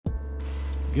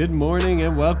Good morning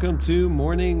and welcome to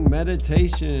Morning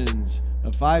Meditations,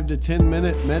 a 5 to 10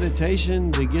 minute meditation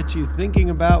to get you thinking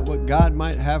about what God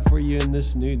might have for you in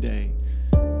this new day.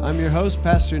 I'm your host,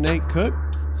 Pastor Nate Cook,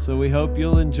 so we hope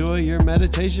you'll enjoy your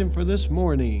meditation for this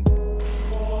morning.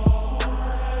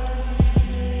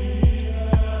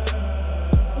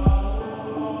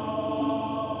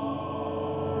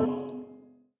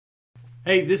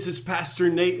 Hey, this is Pastor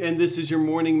Nate and this is your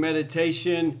morning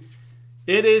meditation.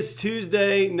 It is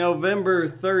Tuesday, November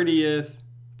 30th,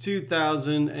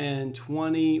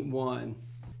 2021.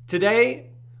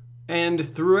 Today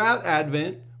and throughout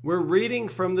Advent, we're reading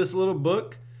from this little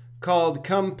book called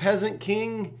Come Peasant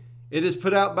King. It is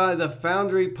put out by the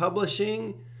Foundry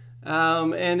Publishing,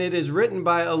 and it is written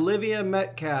by Olivia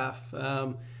Metcalf.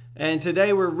 And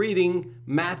today we're reading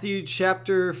Matthew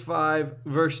chapter 5,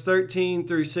 verse 13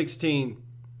 through 16.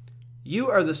 You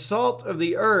are the salt of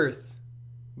the earth.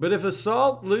 But if a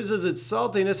salt loses its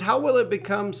saltiness, how will it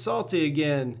become salty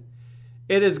again?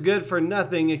 It is good for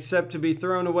nothing except to be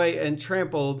thrown away and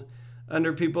trampled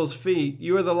under people's feet.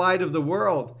 You are the light of the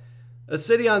world. A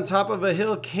city on top of a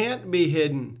hill can't be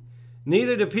hidden.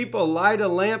 Neither do people light a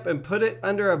lamp and put it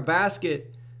under a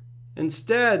basket.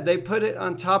 Instead, they put it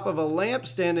on top of a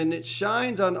lampstand, and it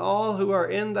shines on all who are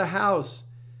in the house.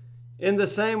 In the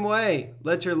same way,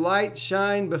 let your light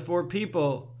shine before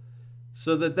people,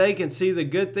 so that they can see the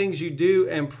good things you do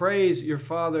and praise your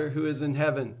Father who is in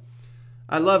heaven.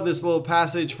 I love this little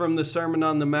passage from the Sermon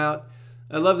on the Mount.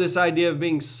 I love this idea of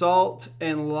being salt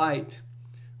and light.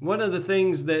 One of the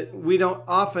things that we don't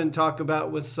often talk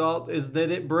about with salt is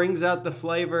that it brings out the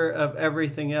flavor of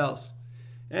everything else.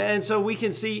 And so we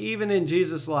can see even in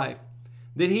Jesus' life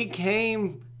that he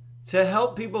came to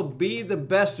help people be the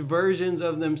best versions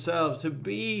of themselves, to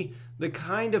be the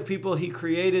kind of people he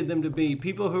created them to be,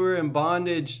 people who are in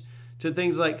bondage to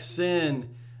things like sin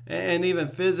and even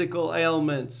physical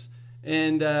ailments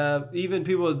and even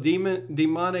people with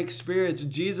demonic spirits.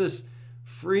 Jesus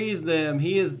frees them.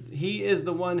 He is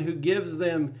the one who gives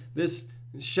them this,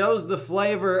 shows the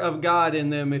flavor of God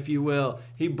in them, if you will.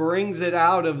 He brings it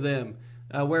out of them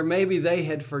where maybe they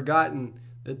had forgotten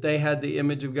that they had the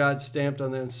image of God stamped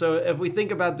on them. So if we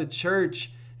think about the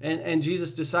church and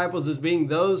Jesus' disciples as being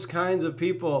those kinds of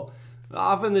people,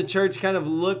 often the church kind of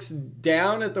looks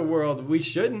down at the world. We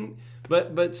shouldn't,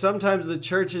 but sometimes the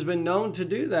church has been known to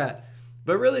do that.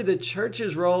 But really the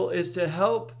church's role is to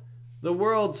help the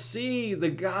world see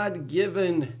the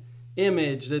God-given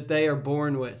image that they are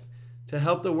born with, to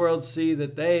help the world see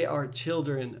that they are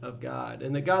children of God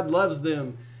and that God loves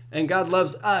them and God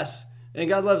loves us and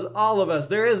God loves all of us.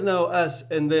 There is no us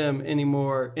and them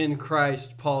anymore in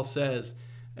Christ, Paul says.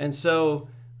 And so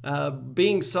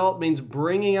being salt means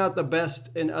bringing out the best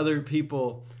in other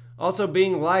people. Also,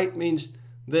 being light means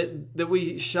that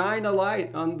we shine a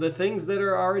light on the things that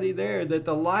are already there, that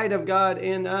the light of God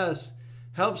in us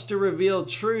helps to reveal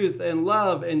truth and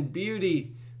love and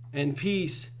beauty and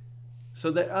peace so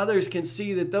that others can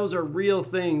see that those are real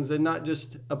things and not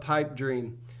just a pipe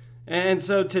dream. And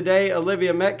so today,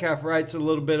 Olivia Metcalf writes a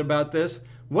little bit about this.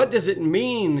 What does it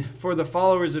mean for the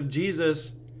followers of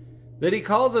Jesus that he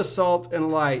calls us salt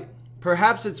and light?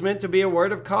 Perhaps it's meant to be a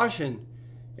word of caution.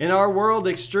 In our world,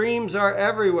 extremes are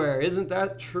everywhere. Isn't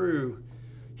that true?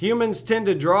 Humans tend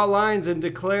to draw lines and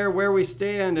declare where we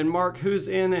stand and mark who's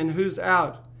in and who's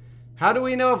out. How do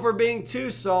we know if we're being too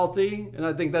salty? And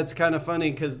I think that's kind of funny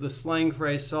because the slang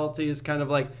phrase salty is kind of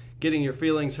like getting your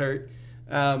feelings hurt.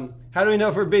 How do we know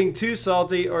if we're being too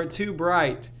salty or too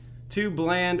bright, too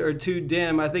bland or too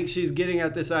dim? I think she's getting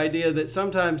at this idea that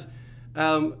sometimes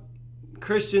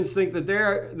Christians think that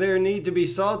their need to be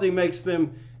salty makes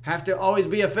them have to always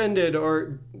be offended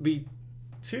or be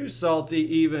too salty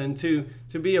even, to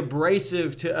be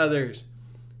abrasive to others.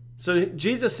 So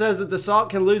Jesus says that the salt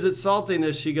can lose its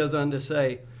saltiness, she goes on to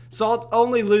say. Salt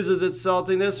only loses its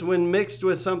saltiness when mixed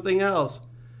with something else.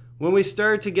 When we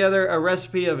stir together a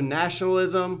recipe of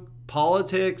nationalism,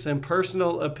 politics, and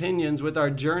personal opinions with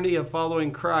our journey of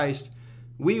following Christ,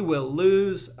 we will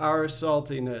lose our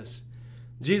saltiness.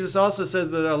 Jesus also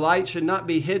says that our light should not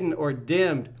be hidden or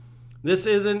dimmed. This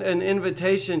isn't an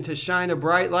invitation to shine a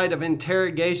bright light of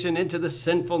interrogation into the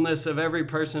sinfulness of every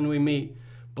person we meet,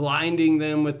 blinding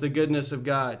them with the goodness of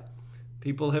God.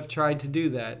 People have tried to do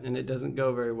that, and it doesn't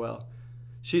go very well.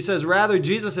 She says, rather,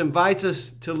 Jesus invites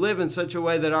us to live in such a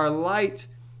way that our light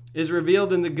is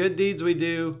revealed in the good deeds we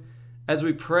do as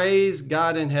we praise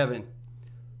God in heaven.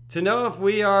 To know if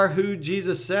we are who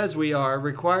Jesus says we are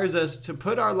requires us to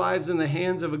put our lives in the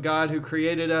hands of a God who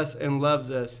created us and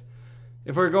loves us.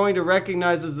 If we're going to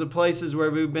recognize the places where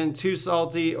we've been too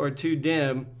salty or too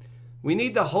dim, we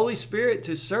need the Holy Spirit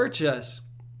to search us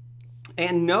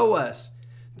and know us.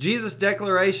 Jesus'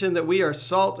 declaration that we are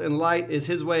salt and light is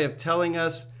his way of telling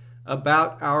us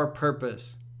about our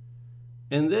purpose.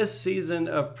 In this season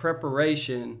of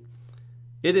preparation,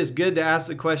 it is good to ask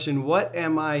the question, what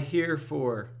am I here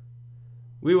for?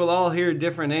 We will all hear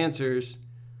different answers.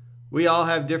 We all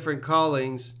have different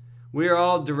callings. We are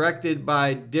all directed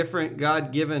by different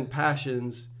God-given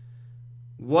passions.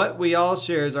 What we all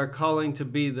share is our calling to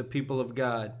be the people of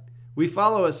God. We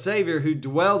follow a Savior who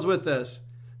dwells with us,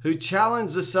 who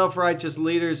challenged the self-righteous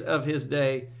leaders of his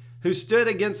day, who stood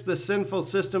against the sinful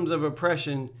systems of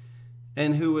oppression,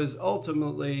 and who was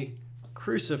ultimately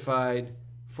crucified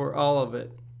for all of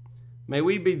it. May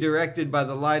we be directed by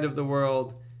the light of the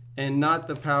world and not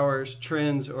the powers,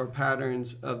 trends, or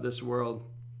patterns of this world.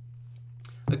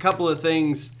 A couple of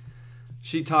things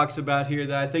she talks about here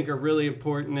that I think are really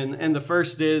important, and the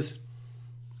first is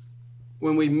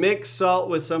when we mix salt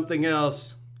with something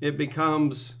else, it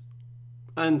becomes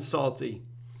unsalty.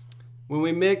 When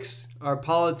we mix our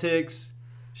politics,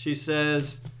 she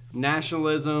says,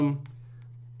 nationalism,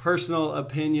 personal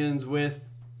opinions with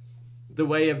the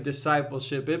way of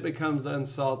discipleship, it becomes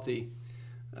unsalty.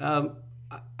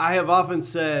 I have often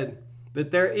said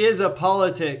that there is a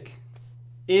politic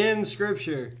in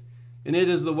Scripture, and it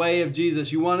is the way of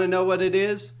Jesus. You want to know what it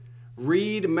is?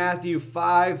 Read Matthew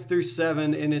 5 through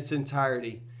 7 in its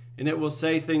entirety, and it will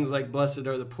say things like, blessed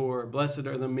are the poor, blessed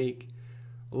are the meek.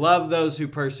 Love those who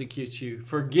persecute you.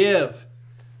 Forgive.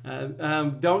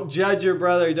 Don't judge your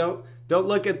brother. Don't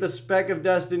look at the speck of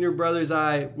dust in your brother's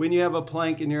eye when you have a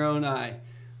plank in your own eye.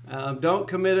 Don't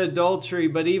commit adultery,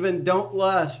 but even don't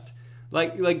lust.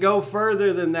 Like go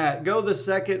further than that. Go the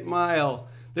second mile.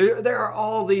 There are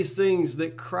all these things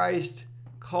that Christ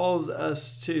calls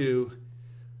us to,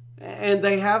 and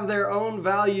they have their own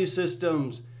value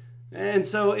systems. And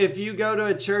so if you go to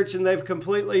a church and they've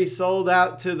completely sold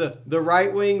out to the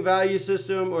right-wing value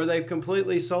system, or they've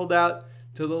completely sold out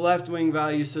to the left-wing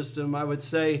value system, I would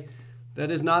say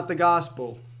that is not the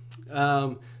gospel.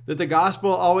 That the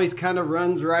gospel always kind of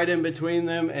runs right in between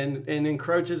them and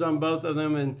encroaches on both of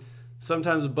them, and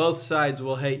sometimes both sides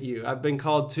will hate you. I've been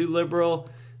called too liberal,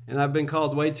 and I've been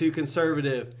called way too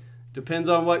conservative. Depends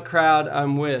on what crowd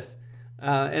I'm with.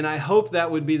 And I hope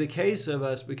that would be the case of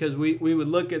us, because we would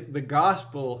look at the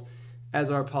gospel as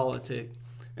our politic.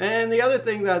 And the other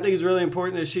thing that I think is really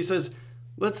important is she says,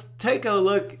 let's take a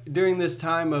look during this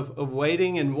time of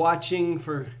waiting and watching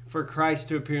for Christ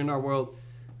to appear in our world.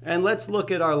 And let's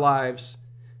look at our lives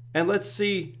and let's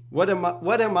see, what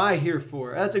am I here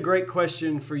for? That's a great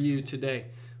question for you today.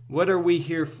 What are we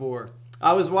here for?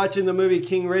 I was watching the movie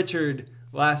King Richard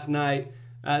last night.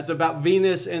 It's about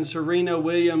Venus and Serena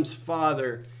Williams'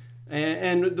 father.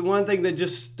 And the one thing that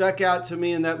just stuck out to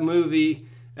me in that movie,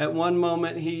 at one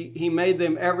moment, he made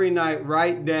them every night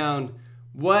write down,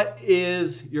 what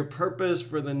is your purpose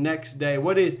for the next day?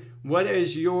 What are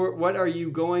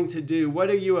you going to do? What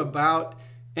are you about?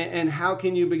 And how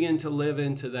can you begin to live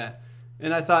into that?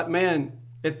 And I thought, man,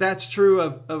 if that's true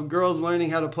of girls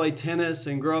learning how to play tennis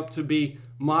and grow up to be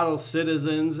model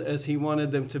citizens as he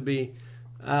wanted them to be,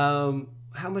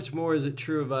 how much more is it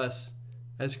true of us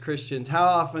as Christians? How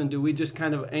often do we just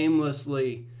kind of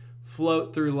aimlessly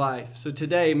float through life? So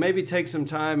today, maybe take some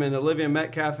time, and Olivia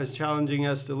Metcalf is challenging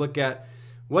us to look at,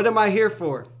 what am I here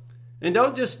for? And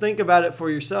don't just think about it for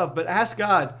yourself, but ask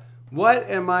God, what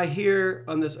am I here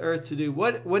on this earth to do?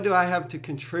 What do I have to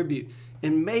contribute?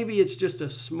 And maybe it's just a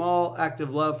small act of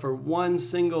love for one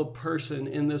single person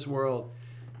in this world,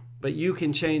 but you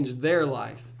can change their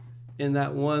life in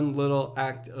that one little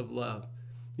act of love.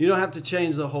 You don't have to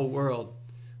change the whole world,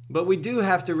 but we do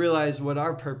have to realize what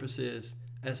our purpose is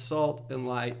as salt and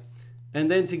light, and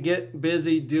then to get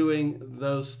busy doing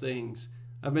those things.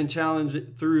 I've been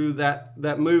challenged through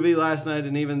that movie last night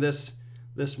and even this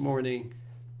morning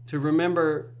to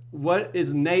remember what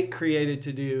is Nate created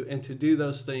to do, and to do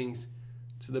those things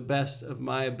to the best of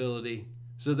my ability,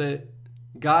 so that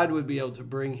God would be able to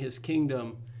bring his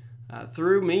kingdom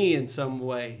through me in some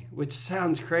way, which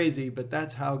sounds crazy, but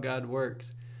that's how God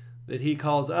works. That he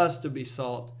calls us to be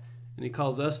salt, and he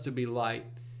calls us to be light.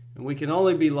 And we can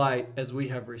only be light as we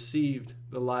have received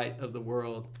the light of the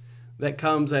world that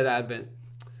comes at Advent.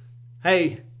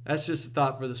 Hey, that's just a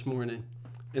thought for this morning.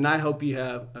 And I hope you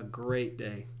have a great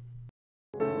day.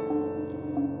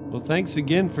 Well, thanks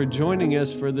again for joining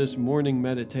us for this morning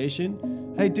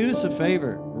meditation. Hey, do us a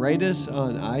favor, rate us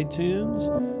on iTunes,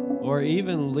 or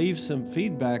even leave some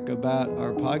feedback about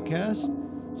our podcast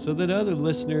so that other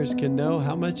listeners can know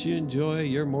how much you enjoy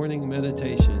your morning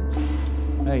meditations.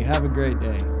 Hey, have a great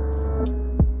day.